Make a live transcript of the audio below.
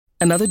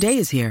Another day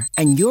is here,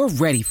 and you're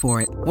ready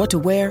for it. What to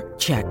wear?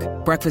 Check.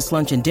 Breakfast,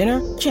 lunch, and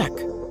dinner? Check.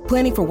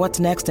 Planning for what's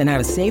next and how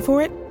to save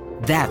for it?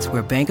 That's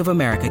where Bank of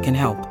America can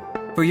help.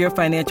 For your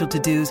financial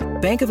to-dos,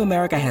 Bank of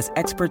America has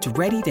experts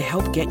ready to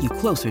help get you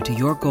closer to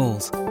your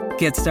goals.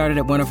 Get started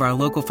at one of our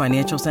local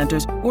financial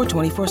centers or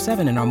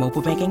 24/7 in our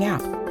mobile banking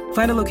app.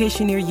 Find a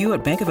location near you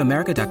at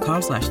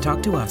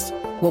bankofamerica.com/talktous.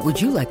 What would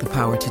you like the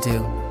power to do?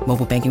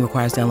 Mobile banking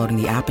requires downloading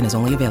the app and is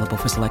only available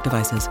for select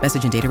devices.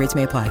 Message and data rates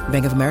may apply.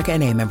 Bank of America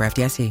N.A., member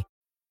FDIC.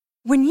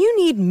 When you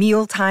need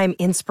mealtime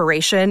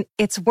inspiration,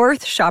 it's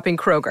worth shopping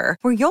Kroger,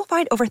 where you'll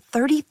find over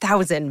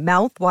 30,000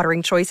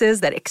 mouth-watering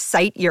choices that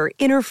excite your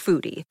inner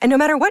foodie. And no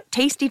matter what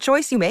tasty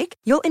choice you make,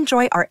 you'll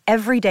enjoy our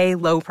everyday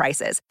low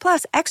prices,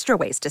 plus extra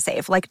ways to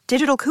save, like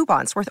digital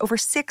coupons worth over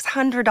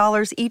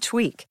 $600 each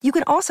week. You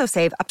can also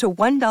save up to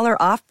 $1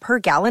 off per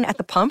gallon at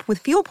the pump with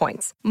fuel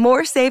points.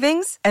 More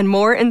savings and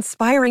more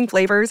inspiring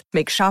flavors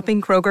make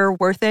shopping Kroger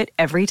worth it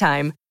every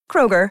time.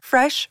 Kroger,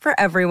 fresh for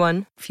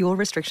everyone. Fuel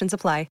restrictions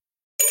apply.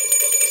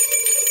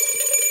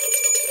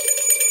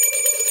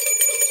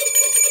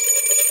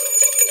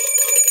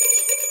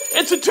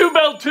 It's a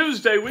Two-Bell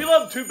Tuesday. We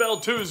love Two-Bell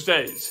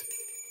Tuesdays.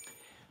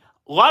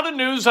 A lot of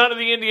news out of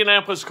the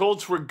Indianapolis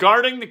Colts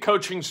regarding the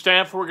coaching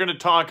staff. We're going to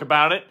talk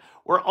about it.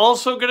 We're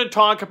also going to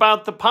talk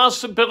about the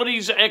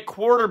possibilities at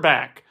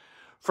quarterback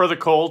for the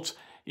Colts.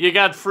 You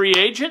got free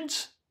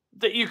agents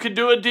that you could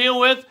do a deal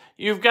with.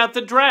 You've got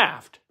the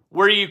draft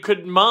where you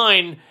could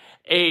mine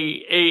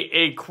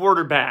a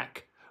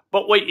quarterback.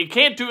 But what you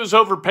can't do is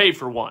overpay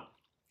for one.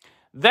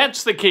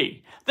 That's the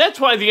key. That's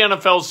why the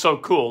NFL is so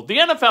cool. The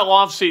NFL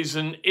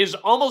offseason is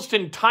almost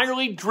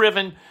entirely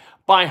driven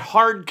by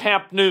hard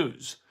cap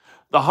news.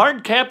 The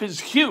hard cap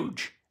is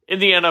huge in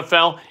the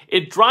NFL.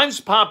 It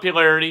drives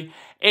popularity,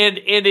 and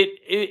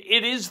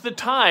it is the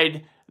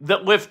tide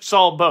that lifts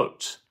all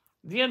boats.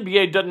 The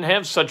NBA doesn't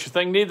have such a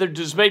thing, neither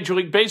does Major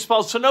League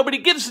Baseball, so nobody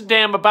gives a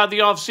damn about the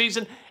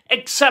offseason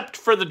except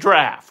for the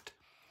draft.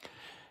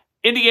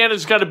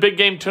 Indiana's got a big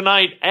game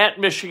tonight at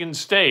Michigan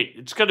State.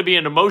 It's going to be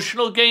an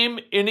emotional game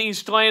in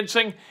East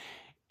Lansing.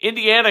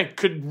 Indiana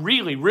could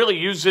really, really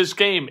use this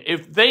game.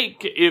 If they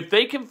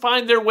can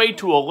find their way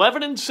to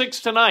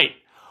 11-6 tonight,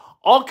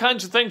 all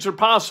kinds of things are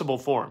possible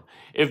for them.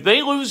 If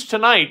they lose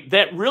tonight,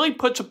 that really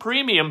puts a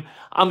premium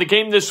on the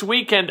game this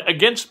weekend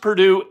against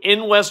Purdue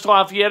in West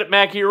Lafayette at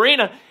Mackey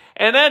Arena,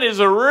 and that is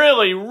a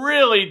really,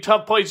 really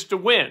tough place to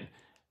win.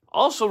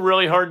 Also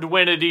really hard to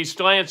win at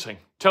East Lansing.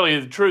 Tell you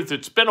the truth,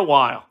 it's been a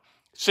while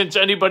since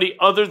anybody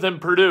other than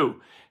Purdue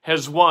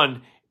has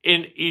won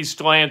in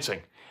East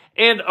Lansing.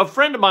 And a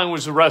friend of mine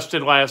was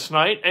arrested last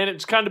night, and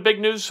it's kind of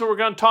big news, so we're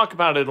going to talk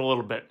about it a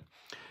little bit.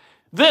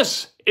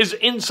 This is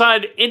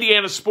Inside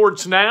Indiana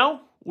Sports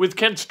Now with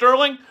Kent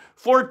Sterling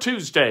for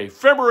Tuesday,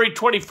 February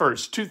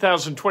 21st,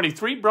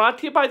 2023, brought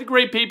to you by the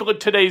great people at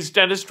Today's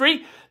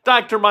Dentistry.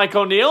 Dr. Mike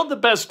O'Neill, the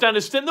best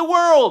dentist in the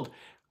world.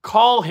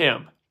 Call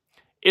him.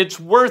 It's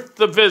worth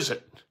the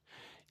visit.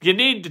 You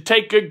need to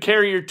take good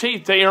care of your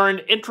teeth. They are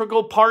an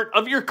integral part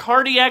of your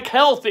cardiac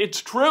health.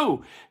 It's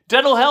true.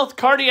 Dental health,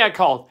 cardiac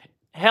health,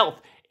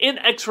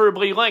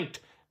 inexorably linked.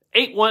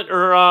 It's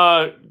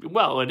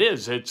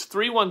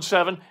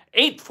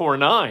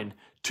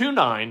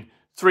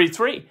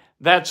 317-849-2933.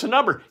 That's the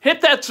number.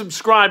 Hit that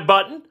subscribe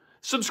button.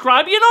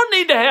 Subscribe. You don't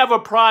need to have a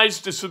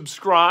prize to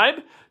subscribe.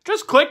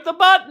 Just click the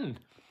button.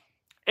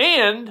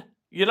 And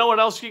you know what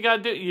else you got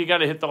to do? You got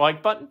to hit the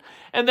like button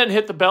and then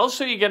hit the bell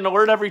so you get an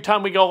alert every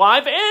time we go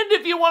live. And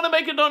if you want to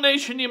make a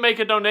donation, you make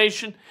a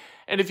donation.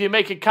 And if you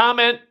make a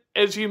comment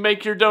as you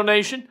make your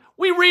donation,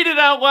 we read it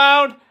out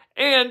loud.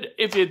 And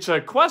if it's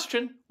a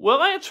question,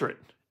 we'll answer it.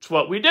 It's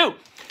what we do.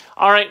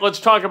 All right, let's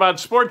talk about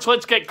sports.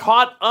 Let's get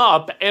caught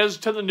up as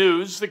to the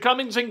news, the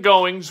comings and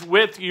goings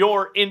with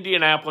your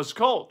Indianapolis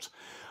Colts.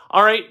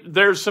 All right,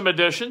 there's some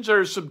additions,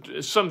 there's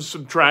some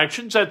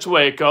subtractions. That's the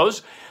way it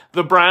goes.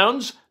 The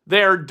Browns,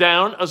 they're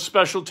down a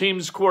special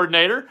teams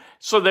coordinator,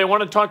 so they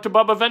want to talk to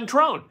Bubba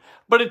Ventrone.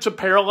 But it's a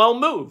parallel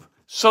move.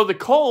 So the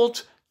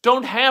Colts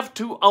don't have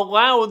to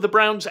allow the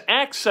Browns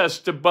access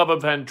to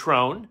Bubba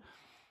Ventrone.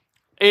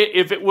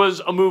 If it was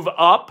a move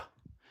up,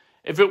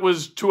 if it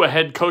was to a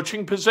head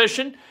coaching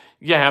position,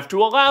 you have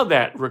to allow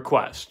that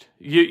request.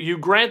 You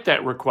grant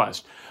that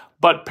request.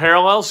 But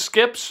parallel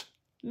skips?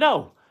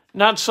 No,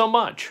 not so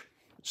much.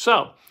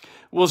 So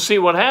we'll see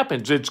what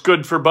happens. It's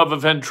good for Bubba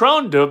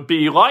Ventrone to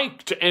be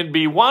liked and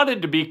be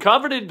wanted, to be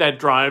coveted. That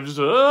drives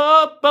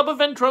up Bubba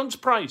Ventrone's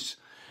price.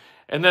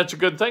 And that's a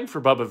good thing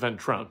for Bubba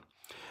Ventrone.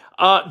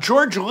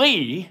 George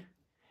Lee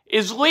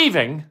is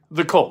leaving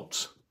the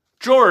Colts.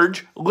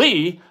 George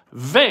Lee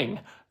Ving.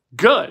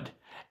 Good.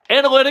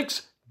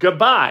 Analytics,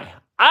 goodbye.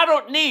 I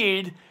don't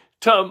need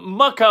to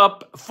muck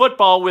up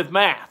football with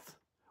math.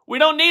 We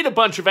don't need a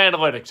bunch of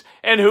analytics.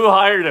 And who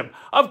hired him?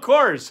 Of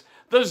course,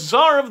 the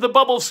czar of the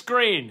bubble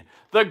screen,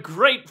 the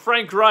great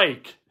Frank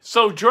Reich.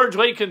 So George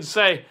Lee can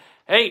say,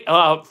 hey,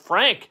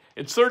 Frank,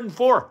 it's 3rd and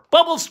 4.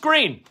 Bubble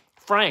screen.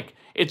 Frank,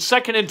 it's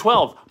 2nd and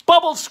 12.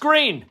 Bubble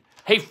screen.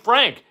 Hey,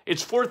 Frank,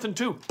 it's 4th and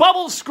 2.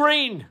 Bubble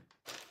screen.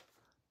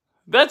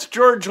 That's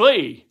George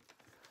Lee.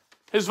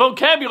 His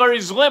vocabulary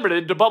is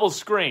limited to bubble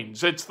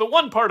screens. It's the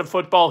one part of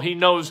football he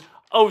knows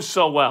oh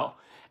so well.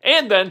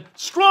 And then,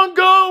 strong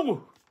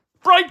go!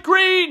 Bright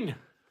green!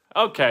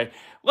 Okay,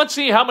 let's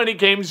see how many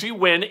games you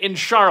win in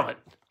Charlotte.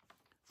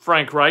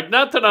 Frank Reich,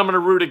 not that I'm going to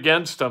root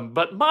against him,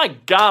 but my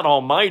God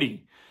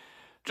almighty.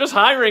 Just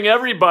hiring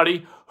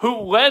everybody who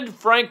led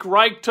Frank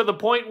Reich to the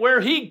point where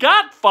he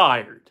got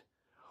fired.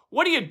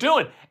 What are you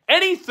doing?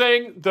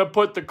 Anything that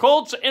put the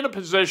Colts in a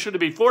position to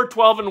be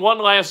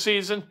 4-12-1 last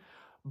season,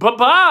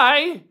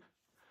 bye-bye.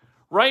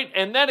 Right?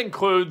 And that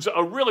includes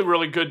a really,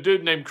 really good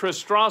dude named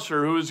Chris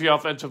Strasser, who is the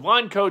offensive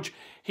line coach.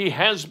 He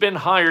has been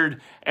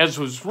hired, as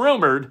was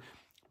rumored,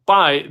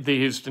 by the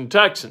Houston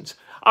Texans.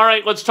 All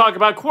right, let's talk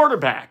about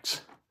quarterbacks.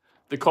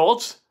 The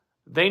Colts,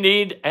 they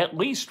need at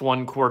least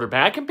one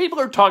quarterback, and people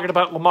are talking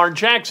about Lamar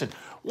Jackson.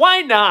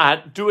 Why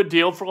not do a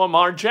deal for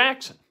Lamar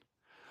Jackson?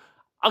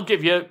 I'll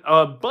give you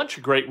a bunch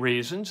of great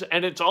reasons,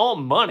 and it's all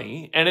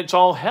money, and it's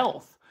all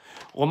health.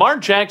 Lamar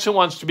Jackson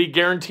wants to be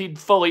guaranteed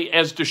fully,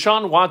 as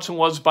Deshaun Watson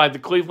was by the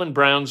Cleveland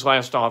Browns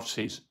last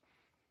offseason.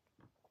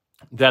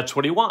 That's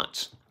what he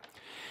wants.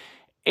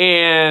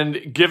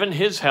 And given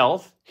his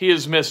health, he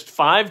has missed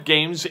 5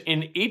 games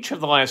in each of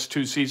the last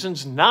 2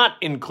 seasons, not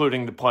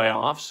including the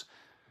playoffs.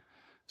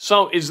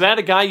 So is that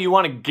a guy you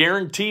want to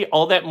guarantee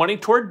all that money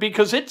toward?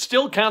 Because it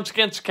still counts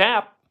against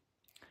cap.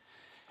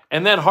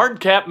 And that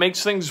hard cap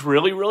makes things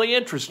really, really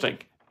interesting,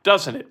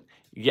 doesn't it?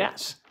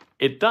 Yes,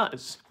 it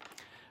does.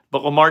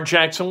 But Lamar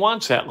Jackson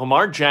wants that.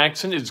 Lamar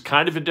Jackson is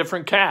kind of a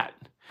different cat.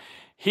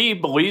 He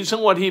believes in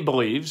what he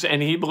believes,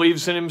 and he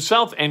believes in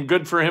himself, and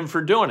good for him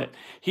for doing it.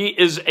 He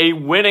is a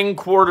winning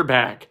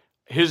quarterback.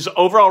 His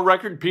overall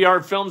record,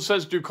 PR Film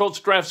says, do Colts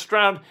draft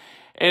Stroud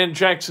and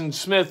Jackson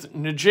Smith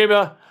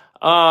Njigba?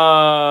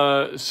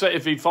 So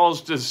if he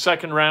falls to the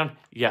second round,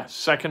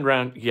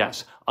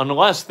 yes.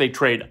 Unless they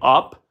trade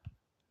up.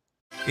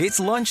 It's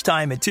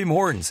lunchtime at Tim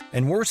Hortons,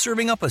 and we're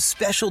serving up a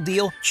special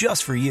deal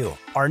just for you.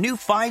 Our new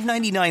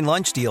 $5.99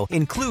 lunch deal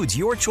includes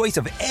your choice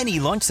of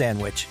any lunch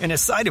sandwich and a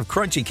side of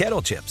crunchy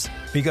kettle chips.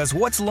 Because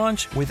what's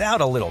lunch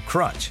without a little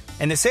crunch?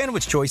 And the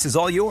sandwich choice is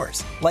all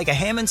yours, like a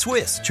ham and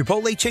Swiss,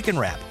 Chipotle chicken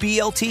wrap,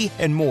 BLT,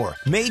 and more,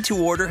 made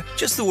to order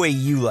just the way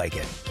you like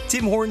it.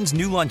 Tim Hortons'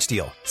 new lunch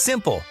deal.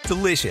 Simple,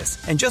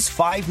 delicious, and just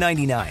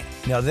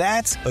 $5.99. Now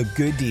that's a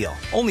good deal.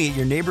 Only at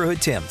your neighborhood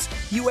Tim's.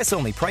 U.S.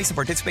 only. Price and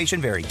participation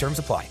vary. Terms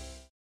apply.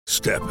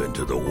 Step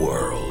into the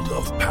world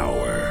of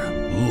power,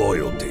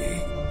 loyalty,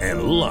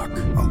 and luck.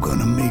 I'm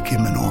gonna make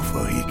him an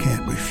offer he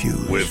can't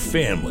refuse. With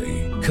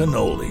family,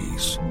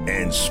 cannolis,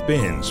 and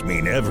spins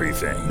mean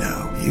everything.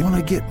 Now, you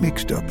wanna get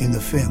mixed up in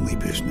the family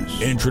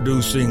business.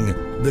 Introducing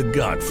The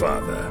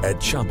Godfather at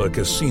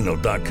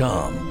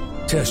ChumbaCasino.com.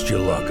 Test your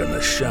luck in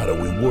the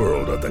shadowy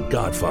world of The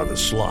Godfather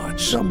slot.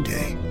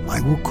 Someday,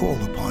 I will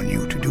call upon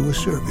you to do a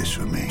service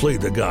for me. Play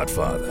The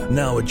Godfather,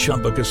 now at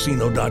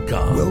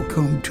ChumbaCasino.com.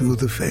 Welcome to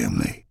the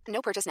family.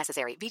 No purchase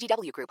necessary.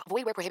 VGW Group.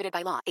 Void where prohibited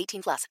by law.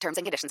 18+. Terms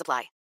and conditions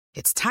apply.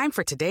 It's time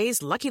for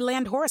today's Lucky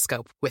Land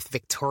horoscope with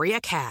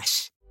Victoria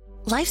Cash.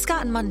 Life's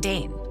gotten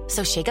mundane,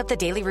 so shake up the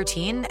daily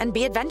routine and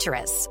be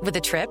adventurous with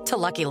a trip to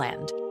Lucky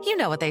Land. You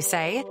know what they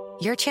say.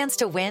 Your chance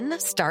to win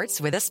starts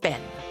with a spin.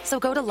 So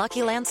go to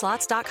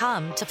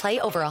LuckyLandSlots.com to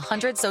play over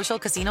 100 social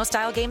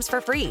casino-style games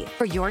for free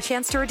for your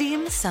chance to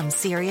redeem some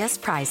serious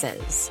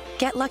prizes.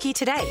 Get lucky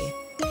today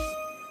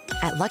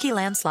at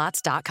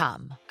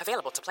LuckyLandSlots.com.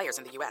 Available to players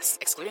in the U.S.,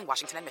 excluding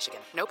Washington and Michigan.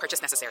 No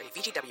purchase necessary.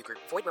 VGW Group.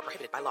 Void where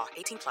prohibited by law.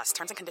 18+.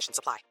 Terms and conditions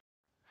apply.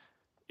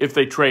 If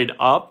they trade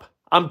up,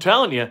 I'm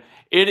telling you,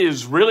 it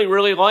is really,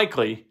 really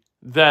likely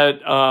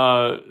that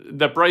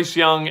that Bryce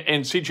Young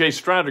and C.J.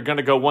 Stroud are going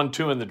to go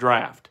 1-2 in the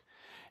draft.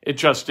 It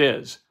just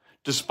is.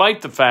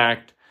 Despite the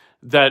fact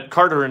that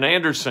Carter and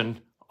Anderson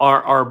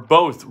are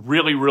both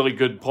really, really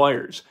good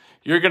players.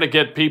 You're going to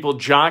get people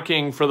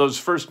jockeying for those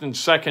first and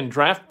second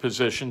draft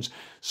positions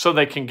so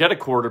they can get a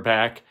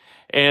quarterback.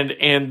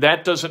 And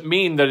that doesn't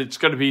mean that it's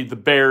going to be the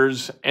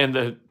Bears and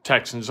the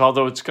Texans,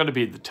 although it's going to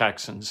be the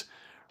Texans,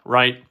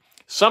 right?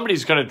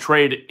 Somebody's going to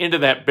trade into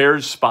that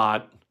Bears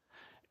spot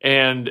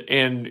and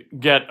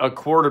get a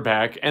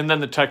quarterback, and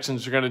then the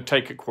Texans are going to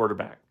take a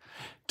quarterback.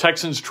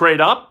 Texans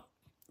trade up,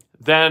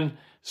 then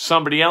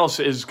somebody else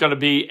is going to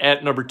be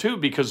at number 2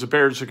 because the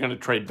Bears are going to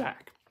trade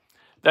back.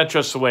 That's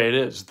just the way it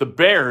is. The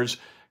Bears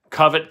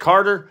covet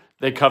Carter,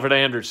 they covet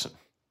Anderson.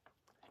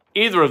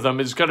 Either of them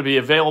is going to be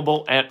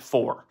available at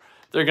 4.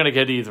 They're going to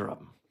get either of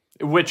them.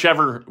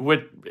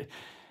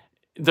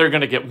 They're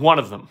going to get one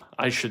of them,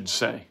 I should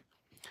say.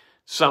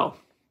 So,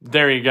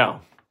 there you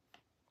go.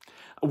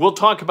 We'll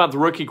talk about the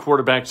rookie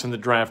quarterbacks in the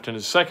draft in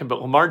a second,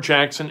 but Lamar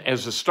Jackson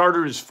as a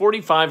starter is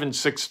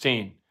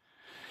 45-16.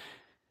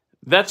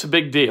 That's a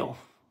big deal.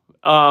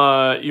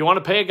 You want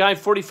to pay a guy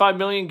 $45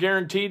 million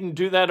guaranteed and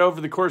do that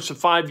over the course of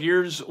 5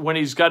 years when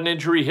he's got an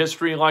injury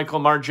history like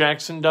Lamar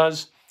Jackson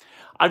does?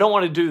 I don't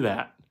want to do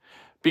that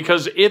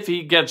because if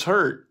he gets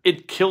hurt,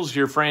 it kills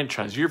your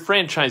franchise. Your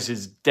franchise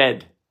is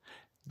dead.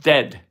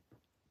 Dead.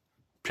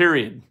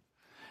 Period.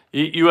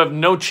 You have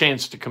no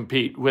chance to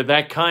compete with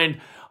that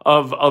kind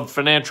of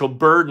financial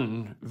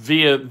burden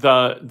via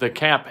the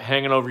cap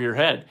hanging over your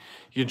head.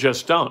 You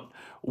just don't.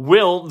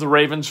 Will the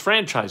Ravens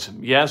franchise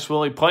him? Yes.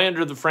 Will he play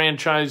under the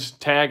franchise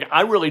tag?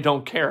 I really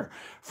don't care.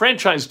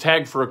 Franchise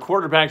tag for a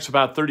quarterback's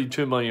about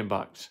 $32 million,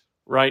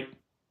 right?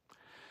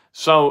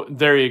 So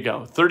there you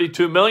go.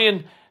 $32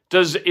 million.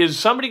 Is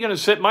somebody going to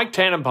sit? Mike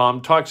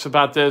Tannenbaum talks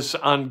about this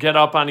on Get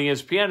Up on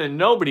ESPN, and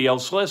nobody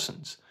else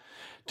listens.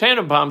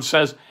 Tannenbaum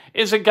says,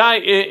 is a guy,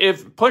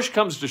 if push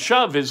comes to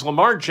shove, is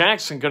Lamar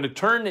Jackson going to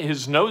turn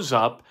his nose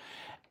up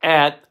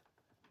at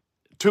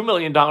 $2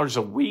 million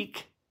a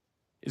week?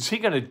 Is he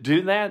going to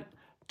do that?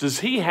 Does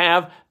he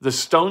have the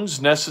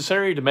stones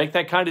necessary to make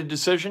that kind of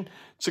decision?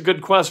 It's a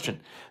good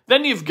question.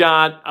 Then you've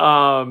got,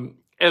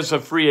 as a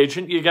free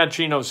agent, you got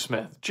Geno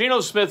Smith.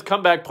 Geno Smith,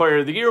 comeback player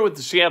of the year with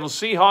the Seattle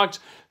Seahawks,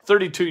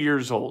 32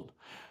 years old.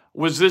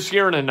 Was this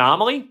year an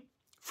anomaly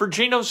for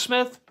Geno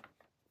Smith?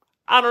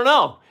 I don't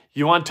know.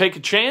 You want to take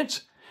a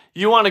chance?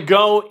 You want to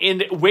go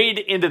and wade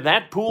into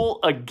that pool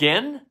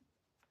again?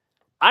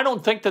 I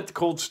don't think that the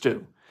Colts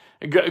do.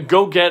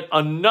 Go get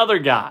another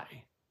guy,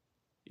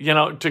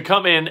 to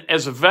come in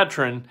as a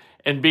veteran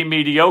and be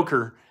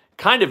mediocre,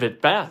 kind of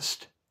at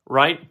best,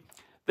 right?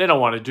 They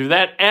don't want to do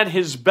that. At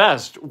his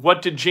best,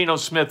 what did Geno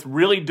Smith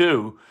really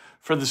do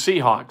for the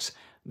Seahawks?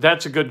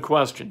 That's a good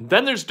question.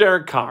 Then there's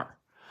Derek Carr,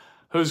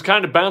 who's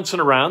kind of bouncing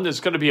around.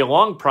 It's going to be a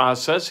long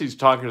process. He's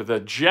talking to the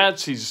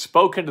Jets. He's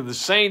spoken to the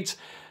Saints.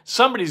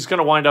 Somebody's going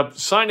to wind up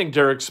signing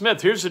Derek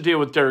Smith. Here's the deal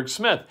with Derek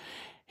Smith.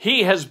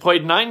 He has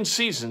played 9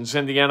 seasons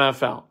in the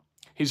NFL.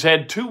 He's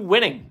had 2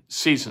 winning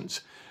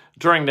seasons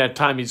during that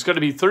time. He's going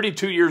to be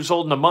 32 years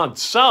old in a month.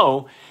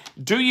 So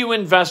do you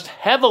invest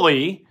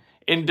heavily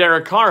in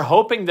Derek Carr,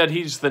 hoping that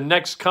he's the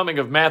next coming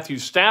of Matthew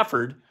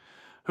Stafford,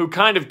 who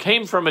kind of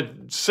came from a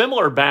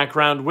similar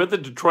background with the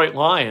Detroit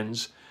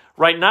Lions,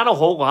 right? Not a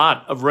whole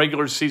lot of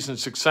regular season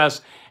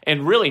success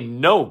and really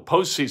no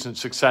postseason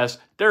success.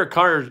 Derek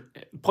Carr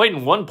played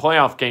in 1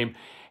 playoff game,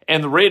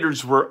 and the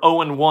Raiders were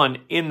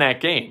 0-1 in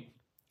that game.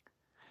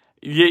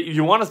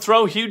 You want to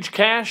throw huge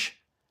cash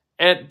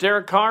at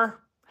Derek Carr?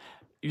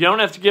 You don't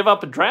have to give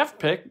up a draft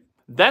pick.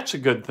 That's a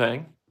good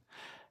thing.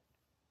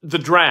 The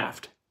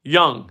draft,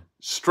 Young,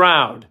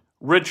 Stroud,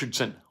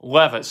 Richardson,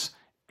 Levis,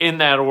 in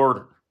that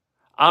order.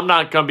 I'm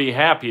not going to be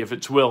happy if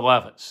it's Will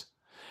Levis.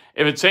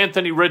 If it's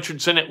Anthony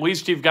Richardson, at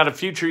least you've got a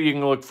future you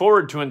can look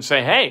forward to and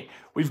say, hey,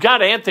 we've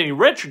got Anthony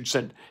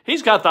Richardson.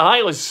 He's got the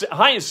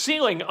highest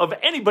ceiling of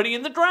anybody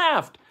in the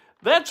draft.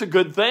 That's a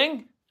good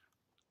thing.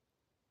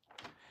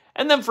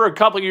 And then for a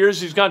couple of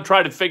years, he's going to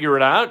try to figure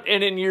it out.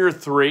 And in year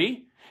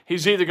 3,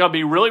 he's either going to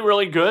be really,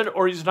 really good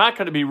or he's not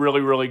going to be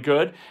really, really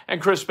good.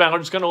 And Chris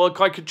Ballard's going to look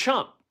like a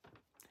chump.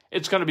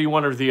 It's going to be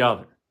one or the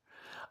other.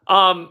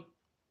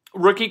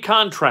 Rookie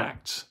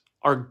contracts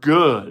are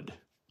good.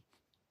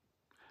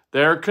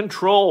 They're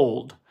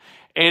controlled.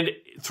 And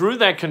through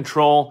that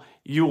control,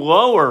 you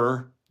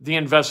lower the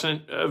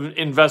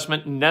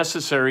investment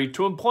necessary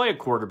to employ a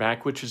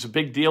quarterback, which is a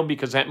big deal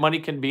because that money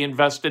can be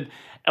invested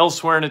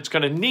elsewhere, and it's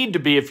going to need to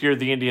be if you're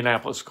the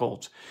Indianapolis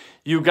Colts.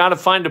 You got to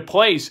find a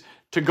place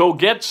to go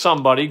get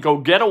somebody, go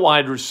get a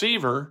wide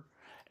receiver,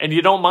 and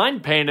you don't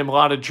mind paying him a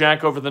lot of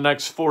jack over the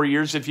next 4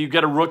 years if you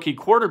get a rookie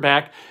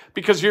quarterback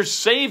because you're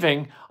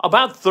saving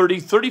about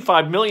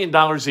 $35 million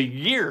a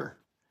year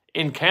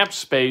in cap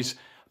space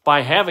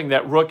by having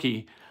that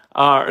rookie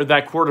or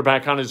that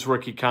quarterback on his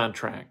rookie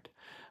contract.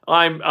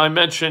 I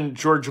mentioned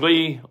George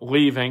Lee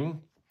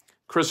leaving,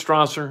 Chris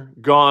Strasser,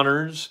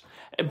 goners,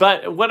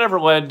 but whatever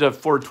led to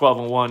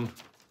 4-12-1.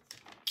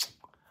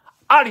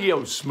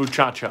 Adios,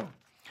 muchacho.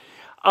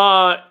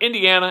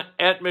 Indiana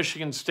at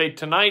Michigan State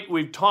tonight.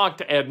 We've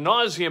talked ad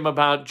nauseum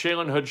about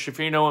Jalen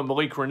Hood-Schifino and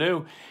Malik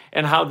Reneau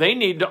and how they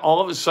need to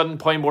all of a sudden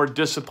play more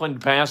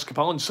disciplined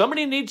basketball, and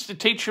somebody needs to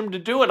teach them to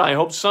do it. I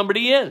hope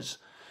somebody is.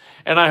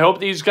 And I hope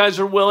these guys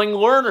are willing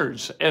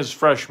learners as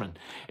freshmen.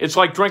 It's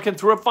like drinking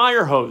through a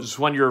fire hose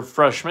when you're a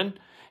freshman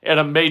at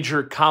a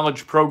major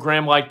college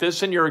program like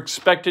this and you're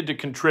expected to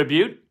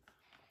contribute.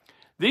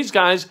 These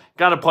guys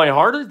got to play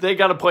harder, they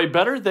got to play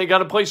better, they got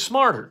to play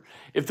smarter.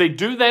 If they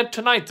do that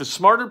tonight, the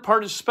smarter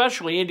part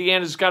especially,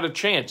 Indiana's got a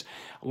chance.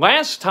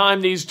 Last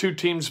time these two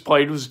teams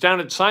played was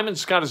down at Simon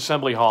Skjodt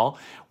Assembly Hall.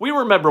 We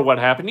remember what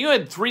happened. You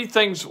had 3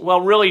 things,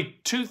 well, really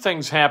 2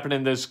 things happen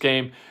in this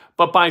game,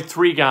 but by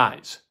 3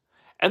 guys.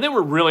 And they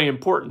were really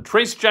important.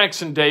 Trace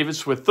Jackson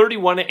Davis with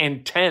 31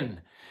 and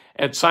 10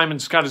 at Simon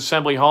Skjodt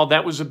Assembly Hall.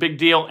 That was a big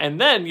deal.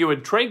 And then you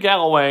had Trey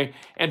Galloway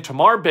and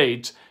Tamar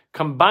Bates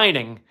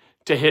combining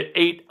to hit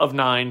 8 of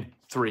 9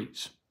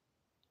 threes.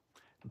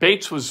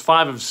 Bates was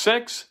 5 of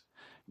 6.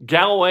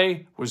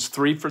 Galloway was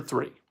 3 for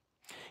 3.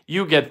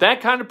 You get that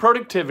kind of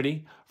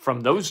productivity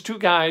from those 2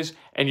 guys,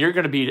 and you're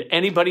going to beat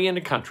anybody in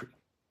the country.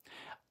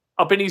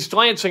 Up in East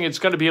Lansing, it's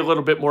going to be a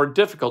little bit more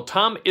difficult.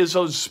 Tom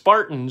Izzo's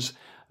Spartans,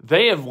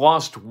 they have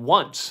lost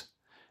once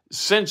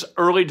since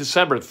early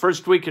December, the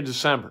first week of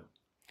December.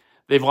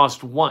 They've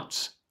lost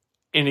once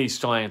in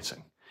East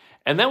Lansing.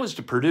 And that was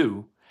to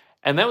Purdue.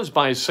 And that was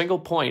by a single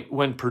point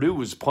when Purdue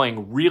was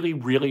playing really,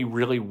 really,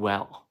 really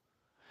well.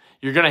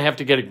 You're going to have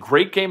to get a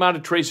great game out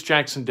of Trace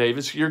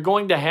Jackson-Davis. You're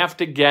going to have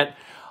to get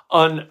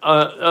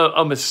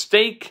a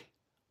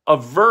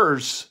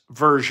mistake-averse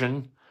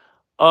version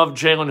of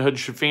Jalen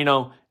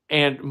Hood-Schifino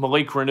and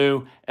Malik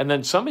Reneau, and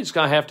then somebody's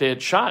going to have to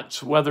hit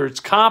shots, whether it's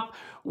Kopp,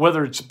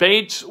 whether it's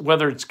Bates,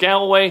 whether it's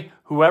Galloway,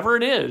 whoever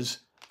it is,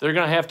 they're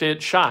going to have to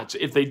hit shots.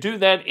 If they do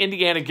that,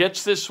 Indiana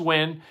gets this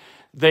win.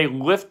 They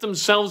lift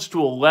themselves to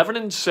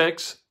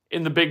 11-6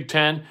 in the Big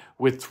Ten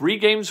with 3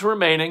 games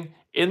remaining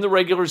in the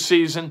regular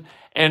season,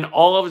 and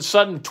all of a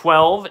sudden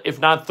 12, if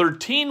not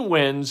 13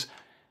 wins,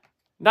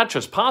 not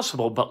just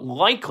possible, but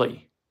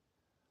likely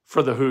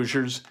for the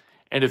Hoosiers.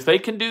 And if they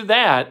can do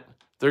that,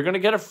 they're going to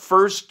get a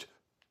first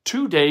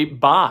 2-day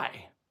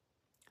bye.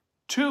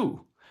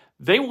 2.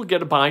 They will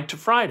get a bye to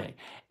Friday.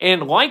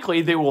 And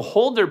likely they will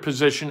hold their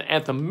position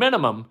at the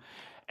minimum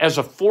as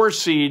a 4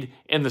 seed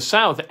in the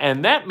South.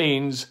 And that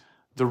means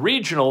the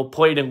regional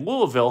played in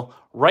Louisville,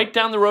 right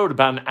down the road,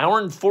 about an hour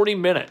and 40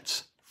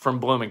 minutes from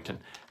Bloomington.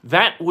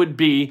 That would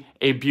be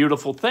a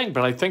beautiful thing.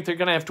 But I think they're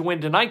going to have to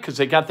win tonight because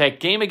they got that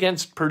game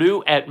against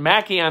Purdue at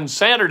Mackey on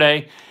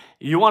Saturday.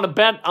 You want to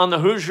bet on the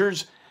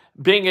Hoosiers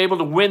being able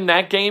to win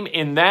that game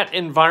in that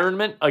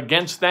environment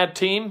against that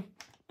team?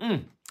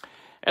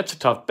 That's a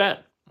tough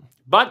bet.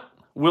 But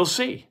we'll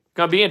see.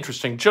 Going to be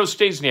interesting. Joe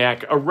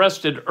Stasiak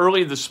arrested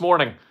early this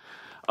morning,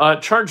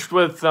 charged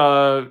with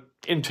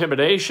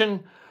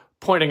intimidation,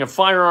 pointing a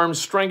firearm,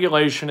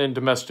 strangulation, and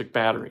domestic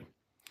battery.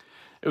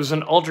 It was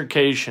an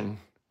altercation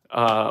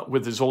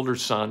with his older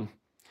son,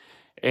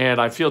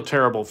 and I feel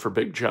terrible for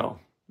Big Joe.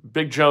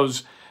 Big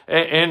Joe's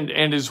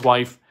and his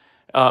wife,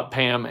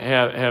 Pam,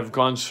 have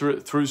gone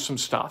through some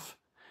stuff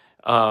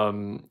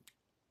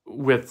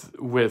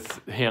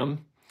with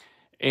him,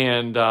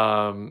 and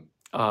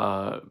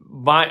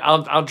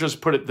I'll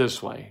just put it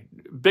this way.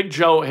 Big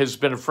Joe has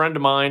been a friend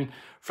of mine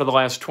for the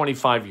last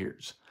 25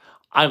 years.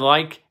 I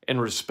like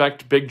and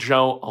respect Big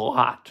Joe a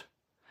lot.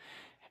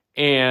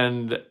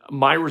 And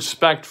my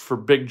respect for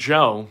Big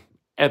Joe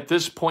at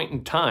this point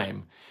in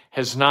time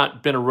has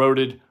not been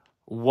eroded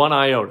one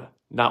iota,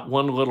 not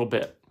one little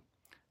bit.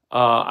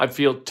 I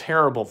feel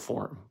terrible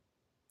for him.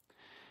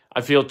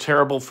 I feel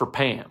terrible for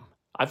Pam.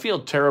 I feel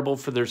terrible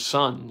for their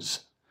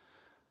sons.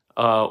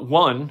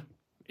 One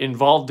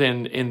involved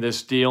in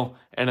this deal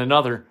and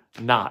another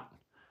not.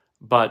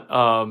 But,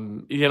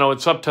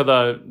 it's up to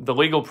the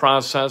legal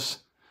process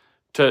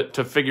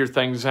to figure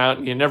things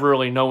out. You never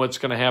really know what's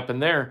going to happen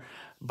there.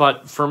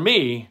 But for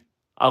me,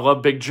 I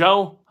love Big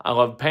Joe. I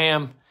love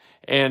Pam.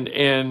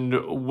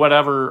 And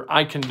whatever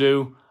I can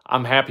do,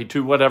 I'm happy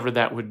to, whatever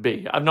that would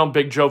be. I've known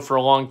Big Joe for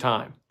a long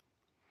time.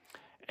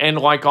 And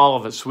like all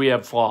of us, we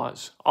have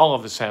flaws. All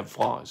of us have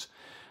flaws.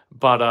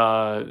 But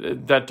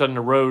that doesn't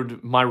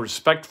erode my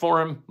respect for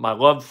him, my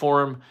love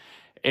for him,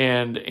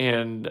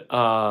 and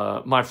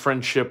my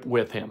friendship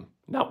with him.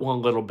 Not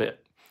one little bit.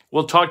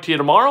 We'll talk to you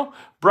tomorrow.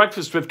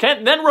 Breakfast with Kent.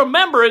 And then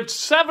remember, it's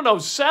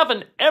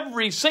 7:07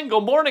 every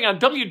single morning on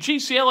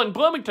WGCL in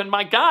Bloomington.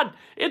 My God,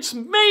 it's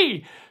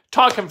me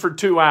talking for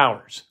 2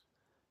 hours.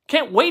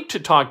 Can't wait to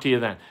talk to you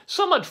then.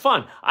 So much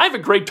fun. I have a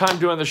great time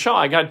doing the show.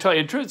 I got to tell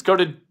you the truth. Go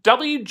to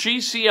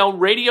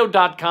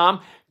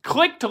WGCLradio.com,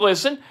 click to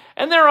listen,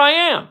 and there I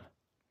am.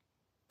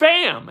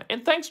 Bam!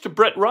 And thanks to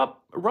Brett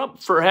Rupp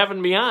for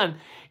having me on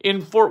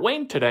in Fort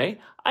Wayne today.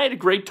 I had a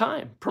great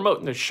time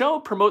promoting the show,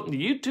 promoting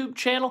the YouTube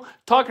channel,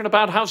 talking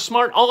about how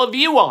smart all of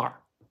you are.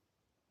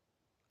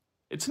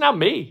 It's not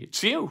me,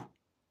 it's you.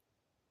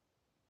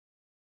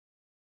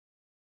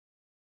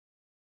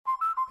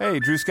 Hey,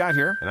 Drew Scott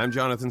here, and I'm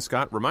Jonathan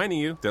Scott, reminding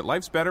you that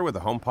life's better with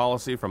a home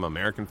policy from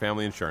American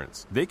Family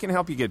Insurance. They can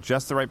help you get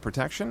just the right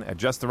protection at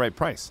just the right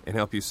price and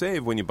help you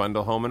save when you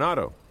bundle home and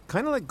auto.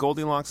 Kind of like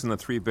Goldilocks and the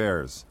Three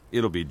Bears.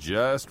 It'll be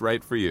just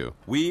right for you.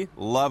 We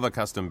love a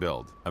custom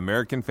build.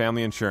 American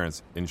Family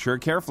Insurance. Insure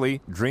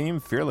carefully, dream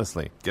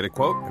fearlessly. Get a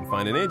quote and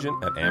find an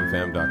agent at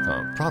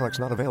amfam.com. Products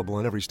not available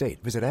in every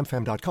state. Visit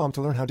amfam.com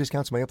to learn how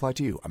discounts may apply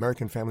to you.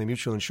 American Family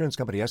Mutual Insurance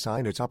Company, SI,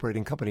 and its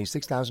operating company,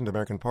 6000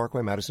 American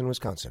Parkway, Madison,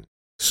 Wisconsin.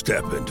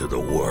 Step into the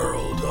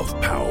world of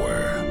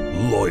power,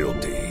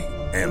 loyalty,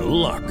 and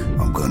luck.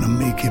 I'm gonna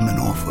make him an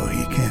offer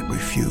he can't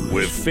refuse.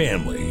 With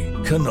family,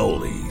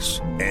 cannolis,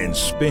 and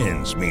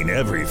spins mean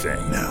everything.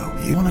 Now,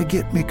 you wanna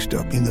get mixed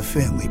up in the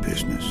family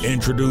business.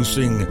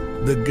 Introducing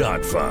The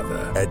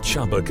Godfather at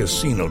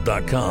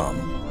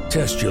ChumbaCasino.com.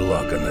 Test your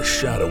luck in the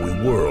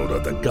shadowy world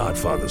of The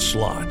Godfather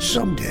slot.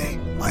 Someday,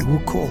 I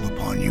will call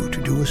upon you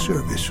to do a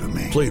service for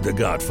me. Play The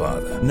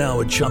Godfather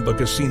now at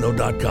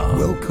ChumbaCasino.com.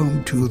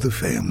 Welcome to the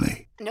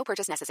family. No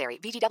purchase necessary.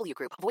 VGW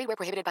Group. Void where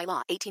prohibited by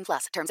law.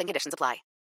 18+. Terms and conditions apply.